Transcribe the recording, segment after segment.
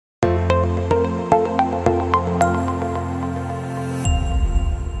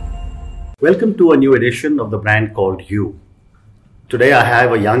Welcome to a new edition of the brand called You. Today I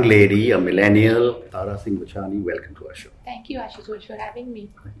have a young lady, a millennial, Tara Singh Vachani. Welcome to our show. Thank you, Ashutosh, for having me.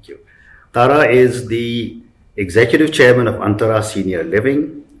 Thank you. Tara is the executive chairman of Antara Senior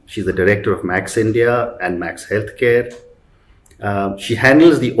Living. She's the director of Max India and Max Healthcare. She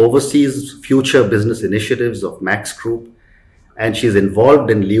handles the overseas future business initiatives of Max Group, and she's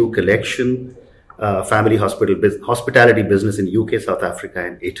involved in leave collection, family hospitality business in UK, South Africa,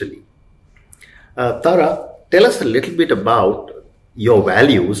 and Italy. Tara, tell us a little bit about your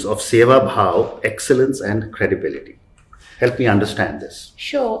values of Seva Bhav, excellence, and credibility. Help me understand this.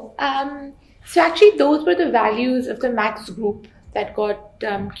 Sure. So actually, those were the values of the Max Group that got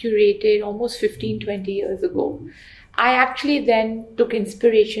curated almost 15-20 years ago. I actually then took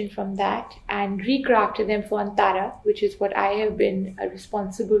inspiration from that and recrafted them for Antara, which is what I have been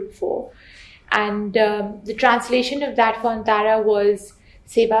responsible for. And the translation of that for Antara was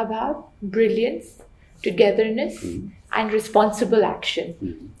Seva Bhav, brilliance, togetherness, and responsible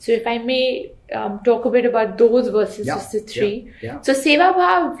action. So if I may talk a bit about those versus just the three. So Seva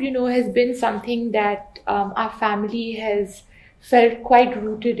Bhav, has been something that our family has felt quite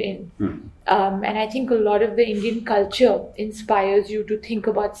rooted in. And I think a lot of the Indian culture inspires you to think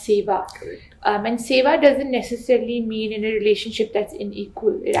about Seva. And Seva doesn't necessarily mean in a relationship that's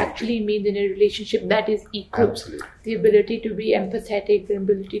unequal. It actually means in a relationship that is equal. Absolutely. The ability to be empathetic, the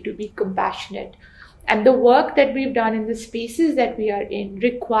ability to be compassionate. And the work that we've done in the spaces that we are in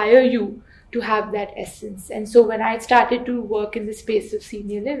require you to have that essence. And so when I started to work in the space of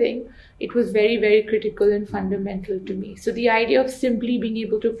senior living, it was very, very critical and fundamental to me. So the idea of simply being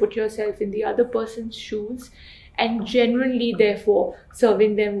able to put yourself in the other person's shoes and genuinely, therefore,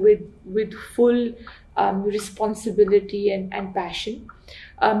 serving them with full responsibility and passion.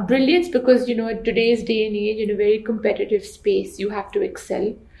 Brilliance, because, in today's day and age, in a very competitive space, you have to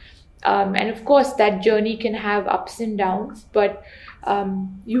excel. And of course, that journey can have ups and downs, but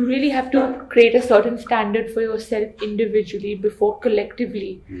you really have to create a certain standard for yourself individually before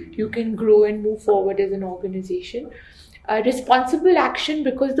collectively you can grow and move forward as an organization. Responsible action,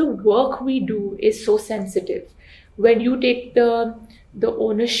 because the work we do is so sensitive. When you take the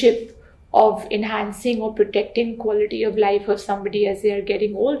ownership of enhancing or protecting quality of life of somebody as they are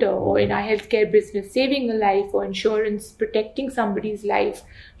getting older, or in our healthcare business, saving a life, or insurance, protecting somebody's life,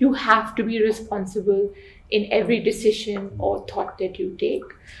 you have to be responsible in every decision or thought that you take.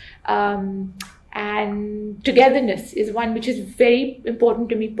 And togetherness is one which is very important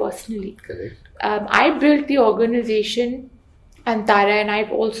to me personally. Correct. I built the organization Antara, and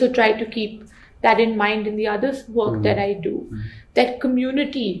I've also tried to keep that in mind in the other work that I do. That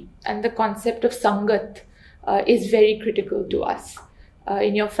community and the concept of Sangat is very critical to us.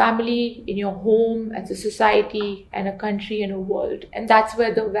 In your family, in your home, as a society, and a country and a world. And that's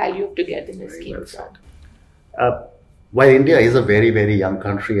where the value of togetherness came from. While India is a very, very young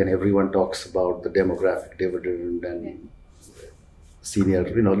country and everyone talks about the demographic dividend and senior,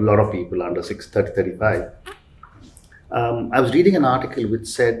 a lot of people under 35. I was reading an article which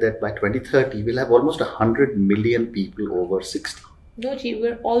said that by 2030, we'll have almost 100 million people over 60. No,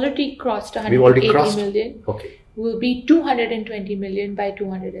 we're already crossed We've already 180 crossed? million. Okay. We'll be 220 million by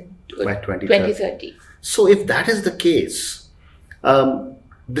 2030. So if that is the case,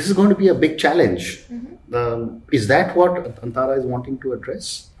 this is going to be a big challenge. Is that what Antara is wanting to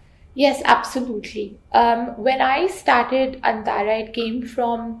address? Yes, absolutely. When I started Antara, it came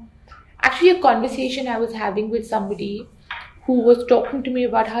from actually a conversation I was having with somebody who was talking to me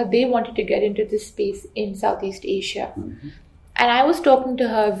about how they wanted to get into this space in Southeast Asia. And I was talking to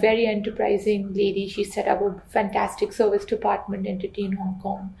her, a very enterprising lady. She set up a fantastic service department entity in Hong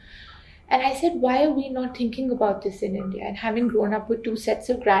Kong. And I said, why are we not thinking about this in India? And having grown up with two sets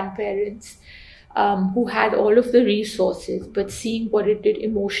of grandparents who had all of the resources, but seeing what it did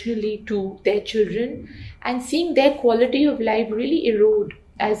emotionally to their children and seeing their quality of life really erode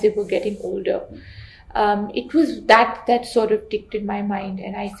as they were getting older. It was that sort of ticked in my mind.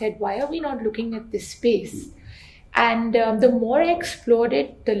 And I said, why are we not looking at this space? And the more I explored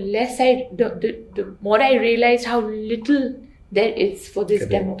it, the more I realized how little there is for this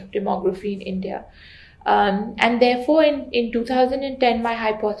demography in India. And therefore, in 2010, my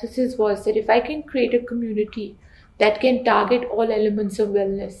hypothesis was that if I can create a community that can target all elements of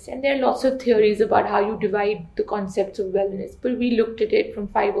wellness, and there are lots of theories about how you divide the concepts of wellness, but we looked at it from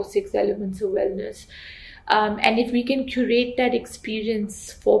 5 or 6 elements of wellness. And if we can curate that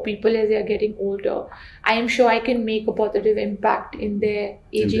experience for people as they are getting older, I am sure I can make a positive impact in their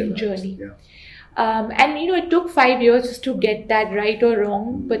aging journey. And it took 5 years just to get that right or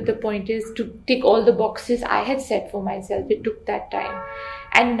wrong, but the point is to tick all the boxes I had set for myself. It took that time.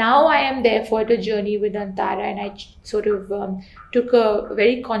 And now I am therefore at a journey with Antara, and I sort of took a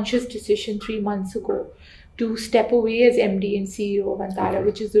very conscious decision 3 months ago to step away as MD and CEO of Antara,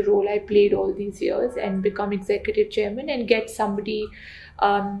 which is the role I played all these years, and become executive chairman and get somebody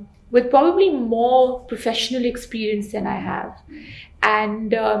with probably more professional experience than I have.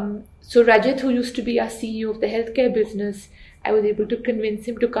 And so Rajat, who used to be our CEO of the healthcare business, I was able to convince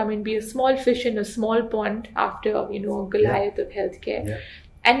him to come and be a small fish in a small pond after, a Goliath of healthcare. Yeah.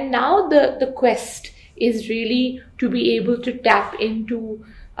 And now the quest is really to be able to tap into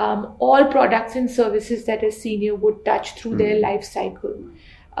all products and services that a senior would touch through their life cycle.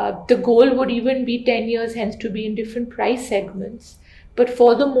 The goal would even be 10 years hence to be in different price segments. But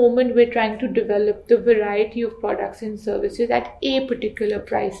for the moment, we're trying to develop the variety of products and services at a particular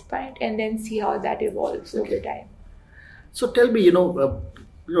price point and then see how that evolves over time. So tell me,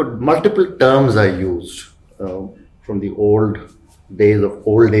 multiple terms are used from the old days of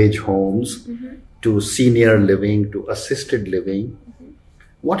old age homes to senior living to assisted living.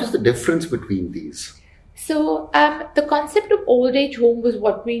 What is the difference between these? So the concept of old age home was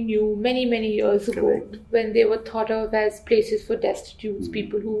what we knew many, many years ago. Correct. When they were thought of as places for destitutes,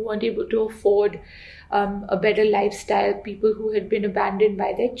 people who weren't able to afford a better lifestyle, people who had been abandoned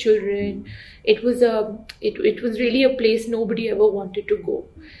by their children. It was really a place nobody ever wanted to go.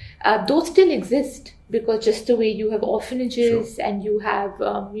 Those still exist, because just the way you have orphanages and you have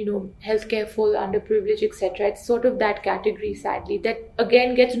healthcare for underprivileged, etc. It's sort of that category, sadly, that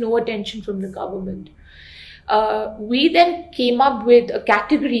again gets no attention from the government. We then came up with a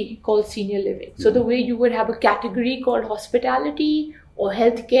category called senior living. So the way you would have a category called hospitality or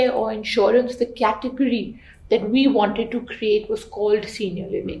healthcare or insurance, the category that we wanted to create was called senior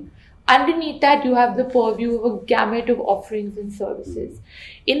living. Underneath that, you have the purview of a gamut of offerings and services.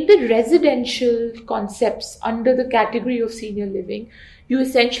 In the residential concepts under the category of senior living, you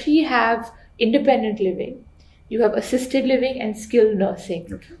essentially have independent living, you have assisted living and skilled nursing.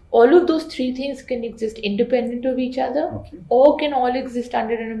 Okay. All of those three things can exist independent of each other, or can all exist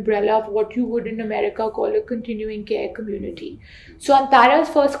under an umbrella of what you would in America call a continuing care community. So Antara's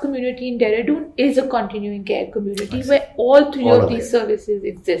first community in Dehradun is a continuing care community where all three of these services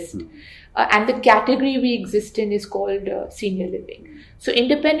exist. And the category we exist in is called senior living. So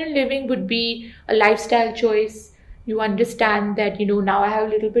independent living would be a lifestyle choice. You understand that, now I have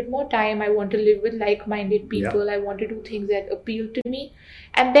a little bit more time. I want to live with like-minded people. I want to do things that appeal to me.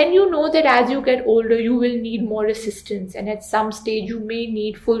 And then you know that as you get older, you will need more assistance. And at some stage, you may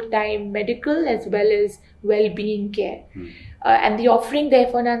need full-time medical as well as well-being care. And the offering,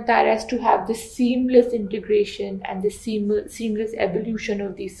 therefore, Antara is to have this seamless integration and the seamless evolution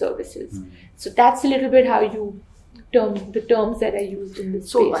of these services. So that's a little bit how you the terms that I used in this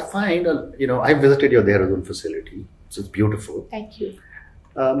space. So I find, I visited your Dehradun facility. So it's beautiful. Thank you.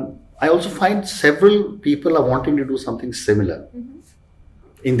 I also find several people are wanting to do something similar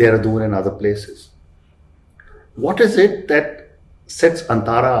in Dehradun and other places. What is it that sets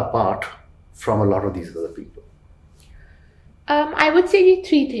Antara apart from a lot of these other people? I would say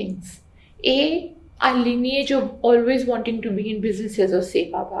three things. A, our lineage of always wanting to be in businesses of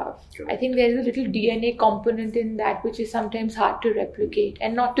seva bhav. I think there is a little DNA component in that which is sometimes hard to replicate.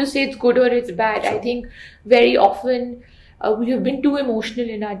 And not to say it's good or it's bad. I think very often we have been too emotional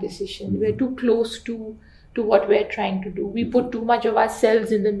in our decisions. We're too close to what we're trying to do. We put too much of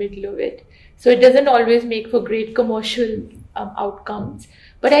ourselves in the middle of it. So it doesn't always make for great commercial outcomes.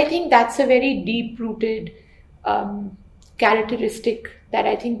 But I think that's a very deep-rooted characteristic that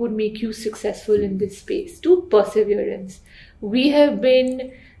I think would make you successful in this space. To perseverance. We have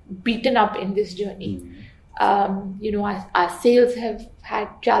been beaten up in this journey. Our sales have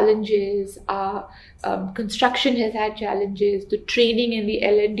had challenges, our construction has had challenges, the training and the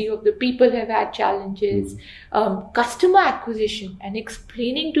L&D of the people have had challenges, customer acquisition and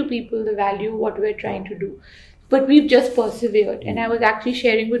explaining to people the value of what we're trying to do. But we've just persevered. And I was actually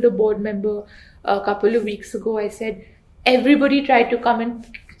sharing with a board member a couple of weeks ago, I said, everybody tried to come and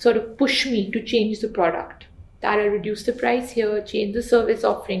sort of push me to change the product. Tara, reduce the price here, change the service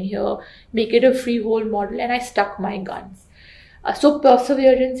offering here, make it a freehold model, and I stuck my guns. So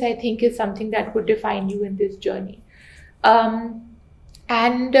perseverance, I think, is something that would define you in this journey. I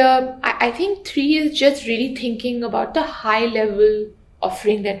think 3 is just really thinking about the high level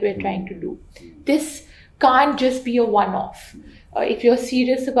offering that we're trying to do. This can't just be a one-off. If you're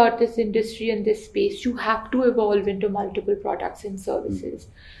serious about this industry and this space, you have to evolve into multiple products and services.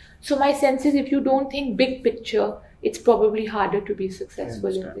 So my sense is if you don't think big picture, it's probably harder to be successful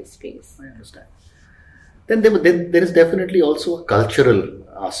in this space. I understand. Then there is definitely also a cultural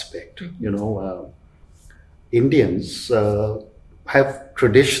aspect. Indians have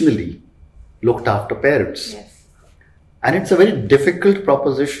traditionally looked after parents. Yes. And it's a very difficult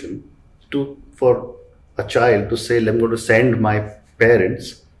proposition for a child to say, I'm going to send my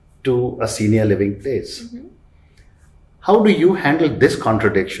parents to a senior living place. Mm-hmm. How do you handle this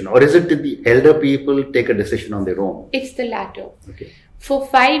contradiction? Or is it that the elder people take a decision on their own? It's the latter. Okay. For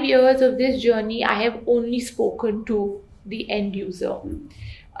 5 years of this journey, I have only spoken to the end user.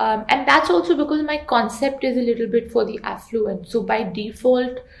 And that's also because my concept is a little bit for the affluent. So by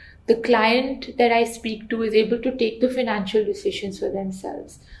default, the client that I speak to is able to take the financial decisions for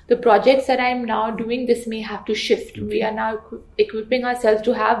themselves. The projects that I'm now doing, this may have to shift. Okay. We are now equipping ourselves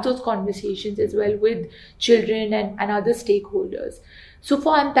to have those conversations as well with children and other stakeholders. So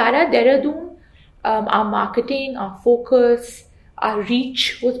for Antara Dehradun, our marketing, our focus, our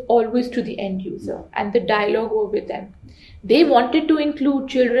reach was always to the end user, and the dialogue were with them. They wanted to include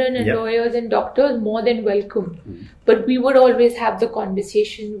children and lawyers and doctors, more than welcome. But we would always have the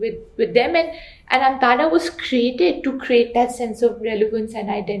conversation with them. And Antara was created to create that sense of relevance and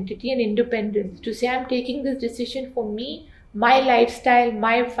identity and independence. To say, I'm taking this decision for me, my lifestyle,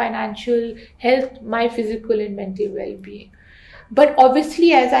 my financial health, my physical and mental well-being. But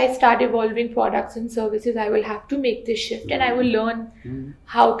obviously, as I start evolving products and services, I will have to make this shift and I will learn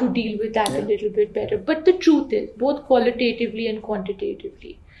how to deal with that a little bit better. But the truth is, both qualitatively and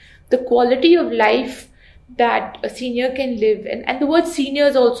quantitatively, the quality of life that a senior can live, and the word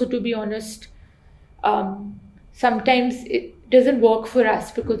seniors also, to be honest, sometimes it doesn't work for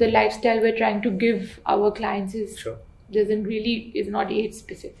us because the lifestyle we're trying to give our clients is not age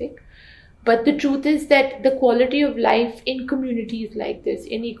specific. But the truth is that the quality of life in communities like this,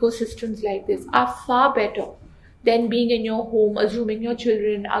 in ecosystems like this, are far better than being in your home, assuming your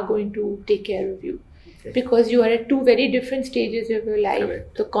children are going to take care of you. Okay. Because you are at two very different stages of your life.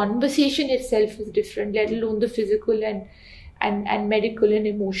 Correct. The conversation itself is different, let alone the physical and medical and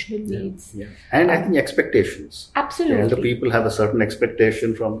emotional needs. Yeah. And I think expectations. Absolutely. The people have a certain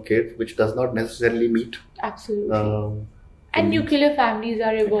expectation from kids which does not necessarily meet. Absolutely. And nuclear families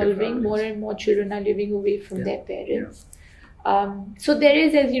are evolving. More and more children are living away from their parents. So there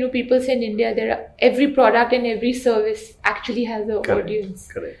is, as people say in India, every product and every service actually has an audience.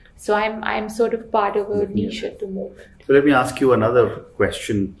 Correct. So I'm sort of part of a niche at the moment. So let me ask you another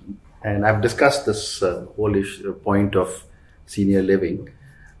question. And I've discussed this whole point of senior living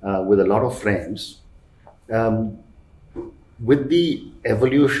with a lot of friends. With the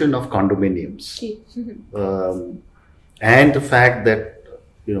evolution of condominiums, and the fact that,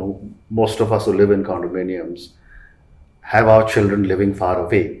 most of us who live in condominiums have our children living far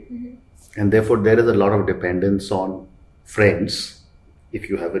away. And therefore there is a lot of dependence on friends if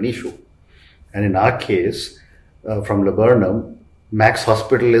you have an issue. And in our case, from Laburnum, Max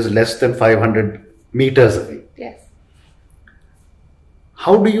Hospital is less than 500 meters away. Yes.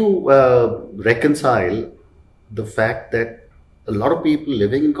 How do you reconcile the fact that a lot of people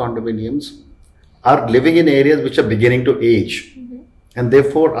living in condominiums are living in areas which are beginning to age, and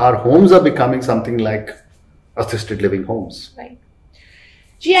therefore our homes are becoming something like assisted living homes? Right.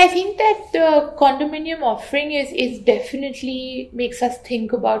 Gee, I think that the condominium offering is definitely makes us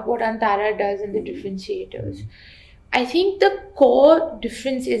think about what Antara does and the differentiators. I think the core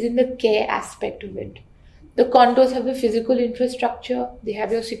difference is in the care aspect of it. The condos have a physical infrastructure, they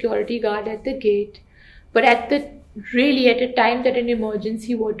have your security guard at the gate, but at a time that an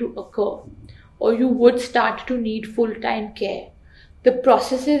emergency were to occur, or you would start to need full-time care, the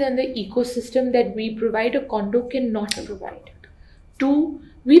processes and the ecosystem that we provide, a condo cannot provide. 2,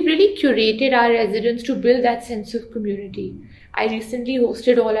 we really curated our residents to build that sense of community. I recently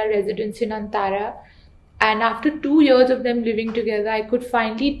hosted all our residents in Antara, and after 2 years of them living together, I could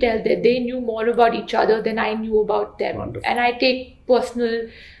finally tell that they knew more about each other than I knew about them. Wonderful. And I take personal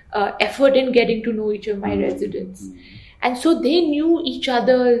effort in getting to know each of my residents. And so they knew each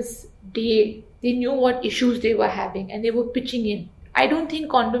other's day. They knew what issues they were having and they were pitching in. I don't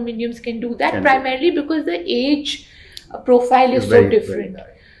think condominiums can do that, primarily because the age profile is so different.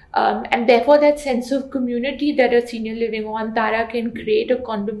 And therefore that sense of community that a senior living or Antara can create, a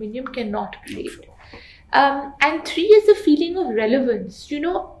condominium cannot create. And 3 is the feeling of relevance.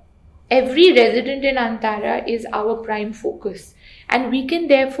 Every resident in Antara is our prime focus, and we can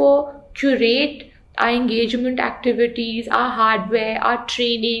therefore curate our engagement activities, our hardware, our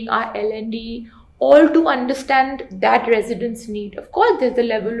training, our L&D, all to understand that resident's need. Of course, there's a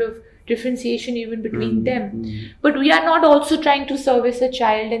level of differentiation even between them, but we are not also trying to service a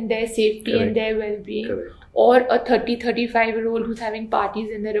child and their safety and their well-being, or a 35-year-old who's having parties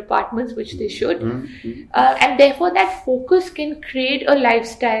in their apartments, which they should. And therefore that focus can create a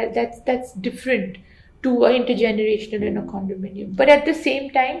lifestyle that's different to an intergenerational in a condominium. But at the same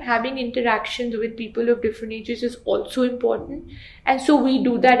time, having interactions with people of different ages is also important. And so we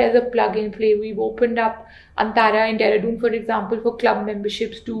do that as a plug and play. We've opened up Antara in Dehradun, for example, for club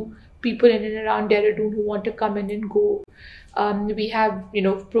memberships to people in and around Dehradun who want to come in and go. We have,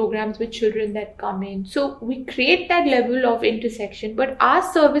 programs with children that come in. So we create that level of intersection, but our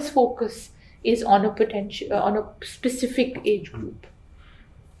service focus is on a specific age group.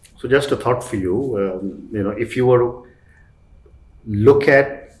 So just a thought for you, if you were to look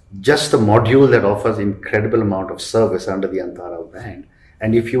at just the module that offers incredible amount of service under the Antara brand,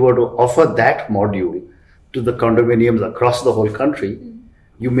 and if you were to offer that module to the condominiums across the whole country,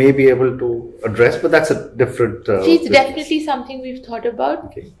 you may be able to address, but that's a different... it's definitely something we've thought about.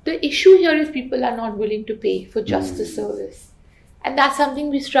 Okay. The issue here is people are not willing to pay for just the service. And that's something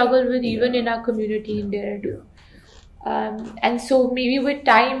we struggle with even in our community in Dehradun. And so maybe with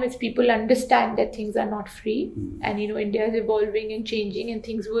time, as people understand that things are not free and India is evolving and changing and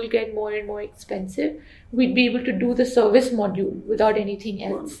things will get more and more expensive, we'd be able to do the service module without anything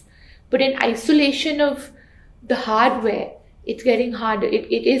else. But in isolation of the hardware, it's getting harder.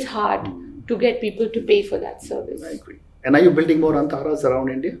 It is hard to get people to pay for that service. I agree. And are you building more Antaras around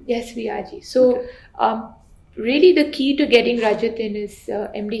India? Yes, we are. So really the key to getting Rajat in as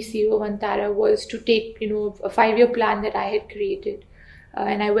MD CEO of Antara was to take, a 5-year plan that I had created.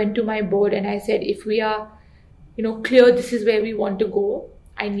 And I went to my board and I said, if we are, clear this is where we want to go,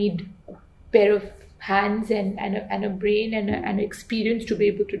 I need a pair of hands and a brain and an experience to be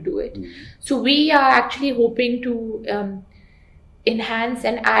able to do it. So we are actually hoping to enhance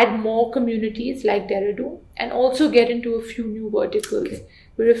and add more communities like Dehradun and also get into a few new verticals. Okay.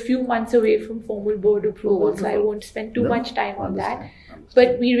 We're a few months away from formal board approval, so I won't spend too much time on that.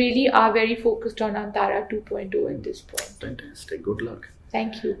 But we really are very focused on Antara 2.0 at this point. Fantastic. Good luck.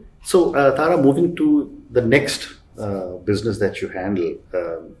 Thank you. So, Tara, moving to the next business that you handle,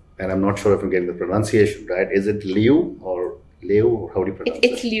 and I'm not sure if I'm getting the pronunciation right. Is it Liu or Leo, or how do you pronounce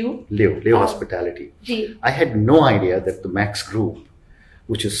it? It's Liu. Leo Hospitality. Gee. I had no idea that the Max Group,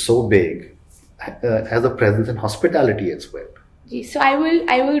 which is so big, has a presence in hospitality as well. So I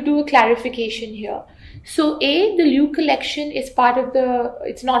will do a clarification here. So the Liu collection is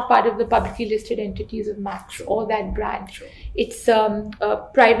it's not part of the publicly listed entities of Max or that brand. Sure. It's a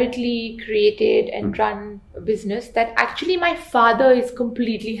privately created and run business that actually my father is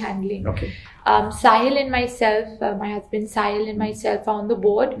completely handling. Okay. Sahil and myself, my husband Sahil and myself are on the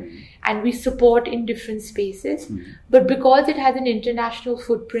board and we support in different spaces. But because it has an international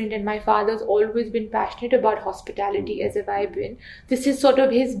footprint and my father's always been passionate about hospitality, as have I been, this is sort of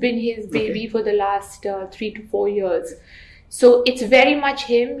been his baby for the last 3 to 4 years. So it's very much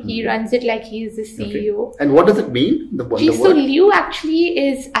him. He runs it like he is the CEO. Okay. And what does it mean? The so Liu actually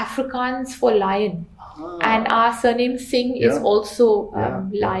is Afrikaans for lion. And our surname Singh is also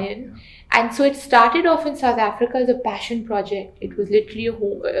lion. And so it started off in South Africa as a passion project. It was literally a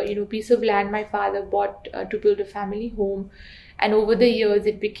home, piece of land my father bought to build a family home. And over the years,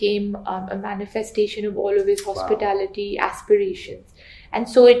 it became a manifestation of all of his hospitality aspirations. And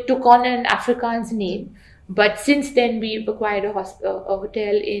so it took on an Afrikaans name. But since then, we've acquired a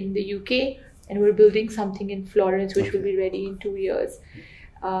hotel in the UK and we're building something in Florence, which will be ready in 2 years.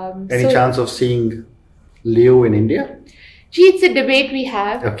 Any chance of seeing Leo in India? Gee, it's a debate we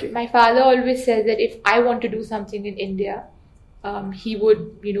have. Okay. My father always says that if I want to do something in India, we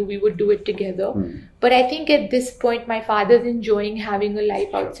would do it together. But I think at this point, my father's enjoying having a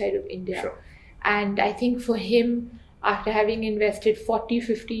life outside of India. Sure. And I think for him, after having invested 40,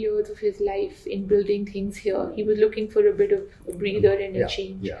 50 years of his life in building things here, he was looking for a bit of a breather and a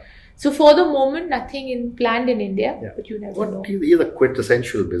change. Yeah. So for the moment, nothing planned in India, but you never know. He's a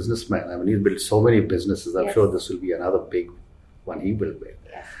quintessential businessman. I mean, he's built so many businesses. I'm sure this will be another big one he will build.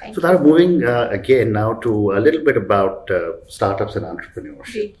 Yes, so, Tara, moving again now to a little bit about startups and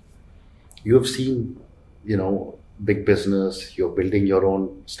entrepreneurship. You have seen, big business. You're building your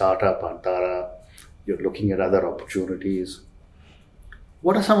own startup, Antara. You're looking at other opportunities.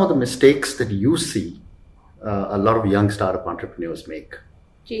 What are some of the mistakes that you see a lot of young startup entrepreneurs make?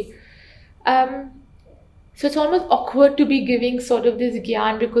 So it's almost awkward to be giving sort of this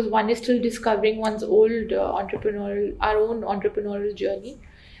gyan because one is still discovering one's our own entrepreneurial journey.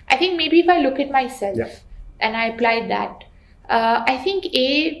 I think maybe if I look at myself and I applied that, I think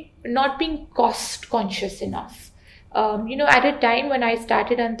not being cost conscious enough. At a time when I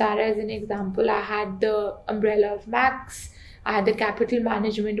started Antara as an example, I had the umbrella of Max, I had the capital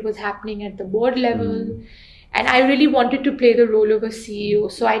management was happening at the board level. And I really wanted to play the role of a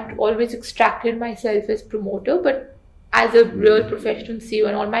CEO. So I always extracted myself as promoter, but as a real professional CEO,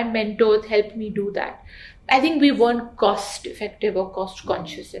 and all my mentors helped me do that. I think we weren't cost effective or cost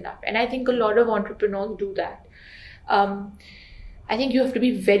conscious enough. And I think a lot of entrepreneurs do that. I think you have to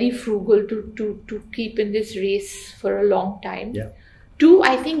be very frugal to keep in this race for a long time. Yeah. Two,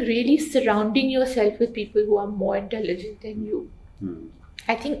 I think really surrounding yourself with people who are more intelligent than you.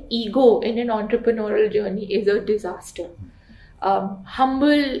 I think ego in an entrepreneurial journey is a disaster.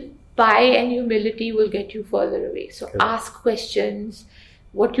 Humble pie and humility will get you further away. So ask questions.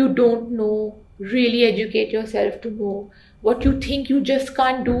 What you don't know, really educate yourself to know. What you think you just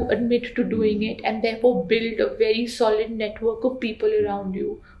can't do, admit to doing it, and therefore build a very solid network of people around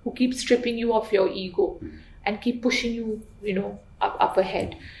you who keep stripping you of your ego and keep pushing you, up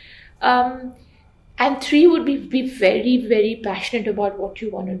ahead. And three would be very, very passionate about what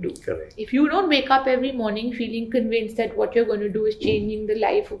you want to do. Correct. If you don't wake up every morning feeling convinced that what you're going to do is changing the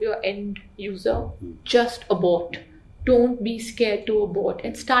life of your end user, just abort. Don't be scared to abort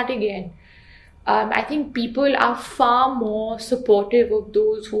and start again. I think people are far more supportive of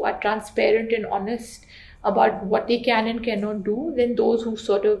those who are transparent and honest about what they can and cannot do than those who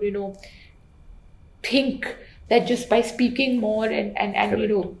sort of, think that just by speaking more and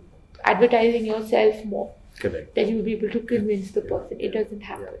advertising yourself more, Correct. then you'll be able to convince the person. It doesn't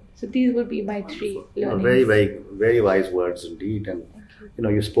happen. So these would be my three learnings. Very, very, very wise words indeed. And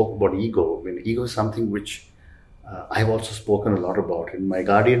you spoke about ego. I mean, ego is something which I've also spoken a lot about. In my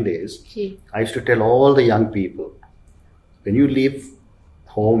Guardian days, I used to tell all the young people, when you leave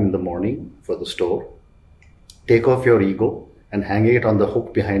home in the morning for the store, take off your ego and hang it on the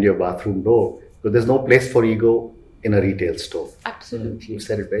hook behind your bathroom door, because there's no place for ego in a retail store. Absolutely. You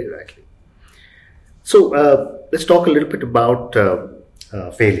said it very rightly. So let's talk a little bit about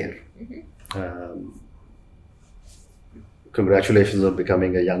failure. Congratulations on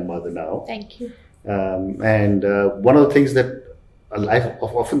becoming a young mother now. Thank you. And one of the things that I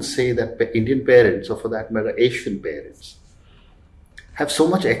often say that Indian parents, or for that matter Asian parents, have so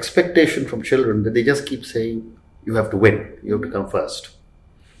much expectation from children that they just keep saying, you have to win, you have to come first.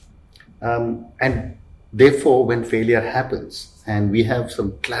 And therefore, when failure happens, and we have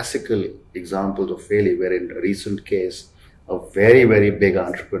some classical examples of failure, where in a recent case, a very, very big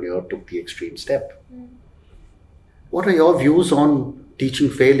entrepreneur took the extreme step. What are your views on teaching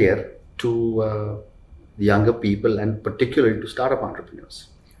failure to younger people, and particularly to startup entrepreneurs?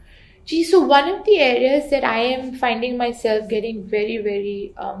 So one of the areas that I am finding myself getting very,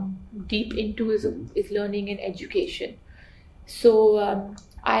 very deep into is learning and education. So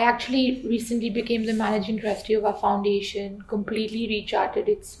I actually recently became the managing trustee of our foundation, completely recharted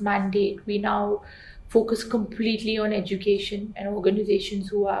its mandate. We now focus completely on education and organizations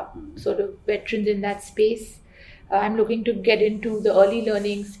who are sort of veterans in that space. I'm looking to get into the early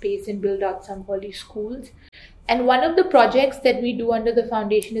learning space and build out some early schools. And one of the projects that we do under the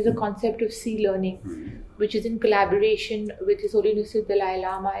foundation is a concept of sea learning, which is in collaboration with His Holiness the Dalai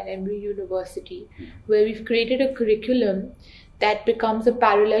Lama and Emory University, where we've created a curriculum that becomes a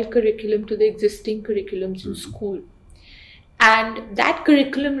parallel curriculum to the existing curriculums in school. And that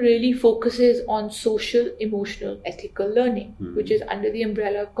curriculum really focuses on social, emotional, ethical learning, which is under the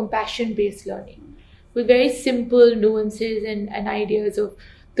umbrella of compassion-based learning, with very simple nuances and ideas of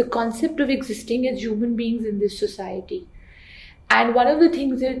the concept of existing as human beings in this society. And one of the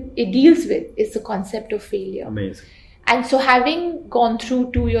things that it deals with is the concept of failure. Amazing. And so having gone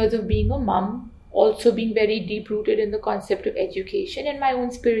through 2 years of being a mom, also being very deep-rooted in the concept of education and my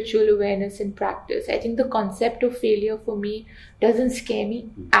own spiritual awareness and practice, I think the concept of failure for me doesn't scare me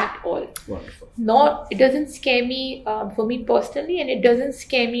at all. Wonderful. It doesn't scare me for me personally, and it doesn't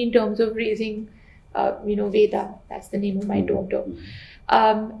scare me in terms of raising, Veda, that's the name of my daughter.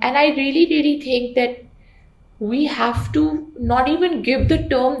 And I really, really think that we have to not even give the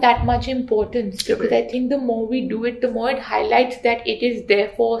term that much importance, because I think the more we do it, the more it highlights that it is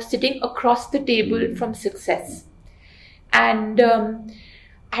therefore sitting across the table from success. And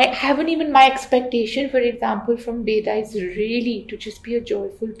I haven't even, my expectation, for example, from Veda is really to just be a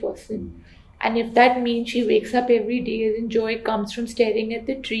joyful person. And if that means she wakes up every day and joy comes from staring at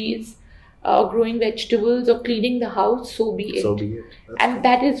the trees, growing vegetables or cleaning the house, so be it. So be it. And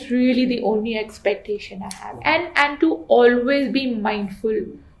that is really the only expectation I have. And to always be mindful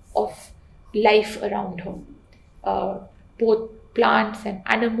of life around her, both plants and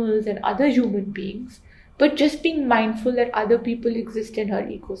animals and other human beings, but just being mindful that other people exist in her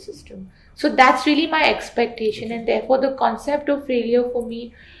ecosystem. So that's really my expectation, and therefore the concept of failure for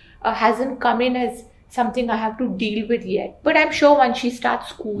me hasn't come in as something I have to deal with yet. But I'm sure once she starts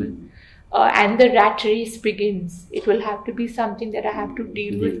school, and the rat race begins, it will have to be something that I have to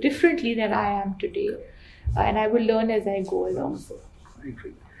deal with differently than I am today. and I will learn as I go along. Wonderful. I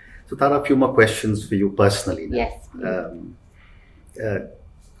agree. So, Tara, a few more questions for you personally now. Yes.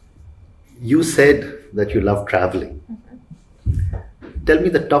 You said that you love traveling. Tell me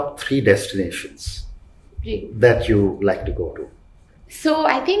the top 3 destinations that you like to go to. So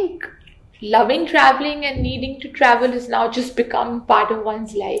I think loving traveling and needing to travel has now just become part of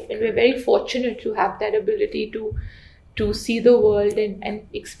one's life, and we're very fortunate to have that ability to see the world and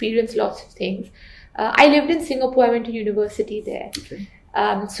experience lots of things. I lived in Singapore. I went to university there. Okay.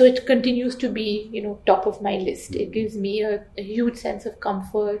 So it continues to be, top of my list. It gives me a huge sense of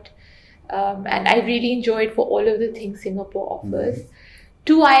comfort, and I really enjoy it for all of the things Singapore offers.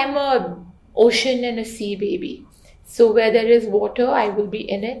 2, I am a ocean and a sea baby. So where there is water, I will be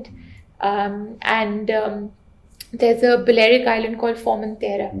in it. There's a Balearic island called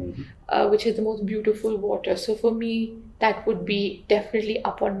Formentera, which is the most beautiful water. So for me, that would be definitely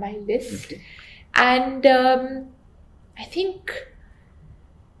up on my list. Okay. And I think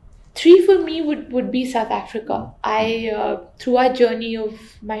 3 for me would be South Africa. Through our journey of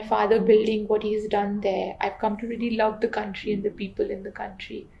my father building what he's done there, I've come to really love the country and the people in the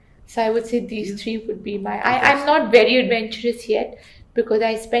country. So I would say these 3 would be I'm not very adventurous yet, because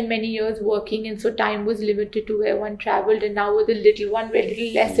I spent many years working, and so time was limited to where one traveled, and now with the little one, we're a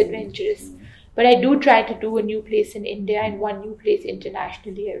little less adventurous. But I do try to do a new place in India and one new place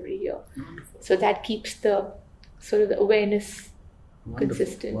internationally every year. Wonderful. So that keeps the sort of the awareness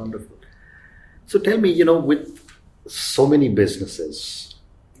consistent. Wonderful. So tell me, with so many businesses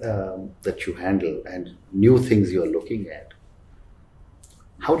that you handle and new things you're looking at,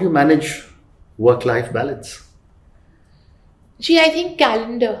 how do you manage work-life balance? I think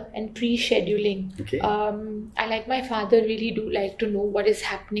calendar and pre-scheduling. Okay. I, like my father, really do like to know what is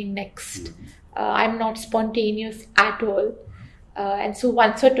happening next. I'm not spontaneous at all. And so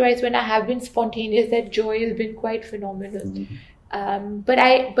once or twice when I have been spontaneous, that joy has been quite phenomenal. But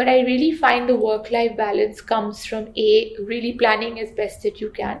I really find the work-life balance comes from really planning as best that you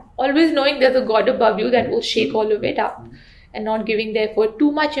can. Always knowing there's a God above you that will shake all of it up, and not giving therefore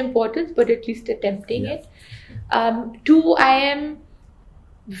too much importance, but at least attempting it. 2, I am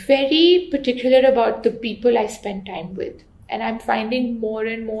very particular about the people I spend time with. And I'm finding more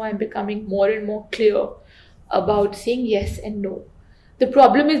and more, I'm becoming more and more clear about saying yes and no. The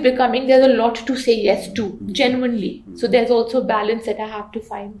problem is becoming there's a lot to say yes to, genuinely. So there's also balance that I have to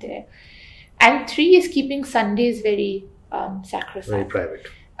find there. And 3 is keeping Sundays very sacrosanct. Very private.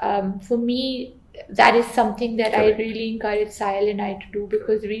 For me, that is something that Correct. I really encourage Sahil and I to do,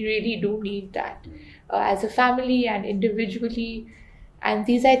 because we really do need that as a family and individually. And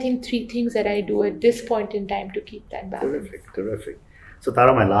these, I think, 3 things that I do at this point in time to keep that balance. Terrific. So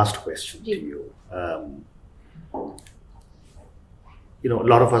Tara, my last question to you. A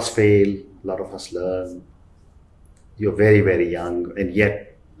lot of us fail, a lot of us learn. You're very, very young, and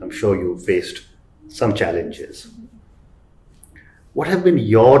yet I'm sure you faced some challenges. What have been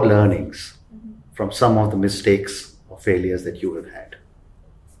your learnings from some of the mistakes or failures that you have had?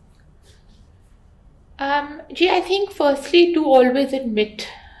 I think firstly to always admit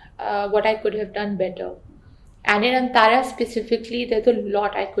what I could have done better. And in Antara specifically, there's a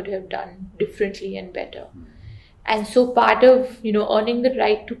lot I could have done differently and better. And so part of, earning the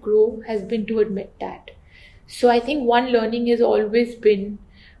right to grow has been to admit that. So I think one learning has always been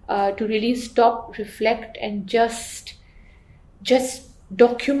to really stop, reflect, and just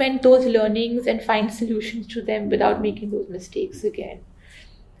document those learnings and find solutions to them without making those mistakes again.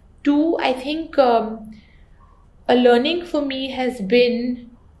 2, I think a learning for me has been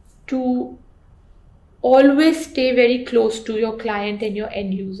to always stay very close to your client and your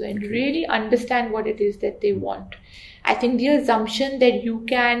end user and really understand what it is that they want. I think the assumption that you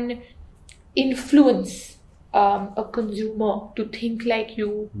can influence a consumer to think like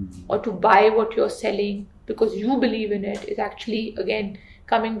you or to buy what you're selling because you believe in it is actually, again,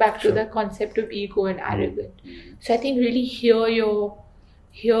 coming back to the concept of ego and arrogance. So I think really hear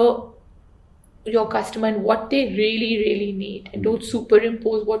your customer and what they really, really need, and don't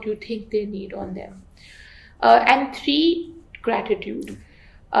superimpose what you think they need on them. And 3, gratitude.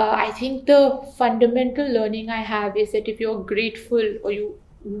 I think the fundamental learning I have is that if you're grateful or you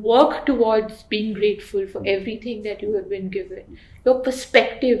work towards being grateful for everything that you have been given, your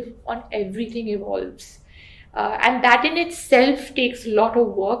perspective on everything evolves. And that in itself takes a lot of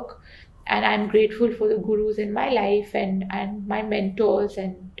work. And I'm grateful for the gurus in my life and my mentors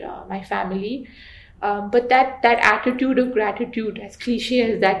and my family. But that attitude of gratitude, as cliche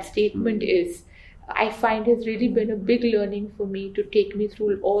as that statement is, I find has really been a big learning for me to take me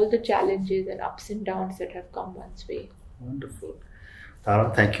through all the challenges and ups and downs that have come one's way. Wonderful.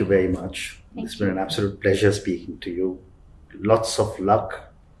 Tara, thank you very much. It's been an absolute pleasure speaking to you. Lots of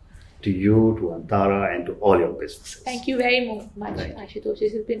luck to you, to Antara, and to all your businesses. Thank you very much, Ashutosh.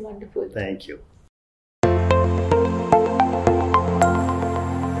 This has been wonderful. Thank you.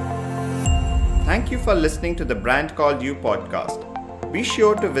 Thank you for listening to the Brand Called You podcast. Be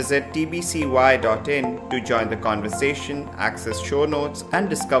sure to visit tbcy.in to join the conversation, access show notes, and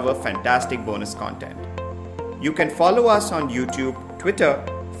discover fantastic bonus content. You can follow us on YouTube, Twitter,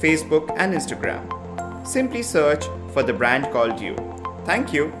 Facebook, and Instagram. Simply search for the Brand Called You.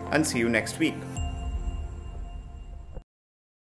 Thank you and see you next week.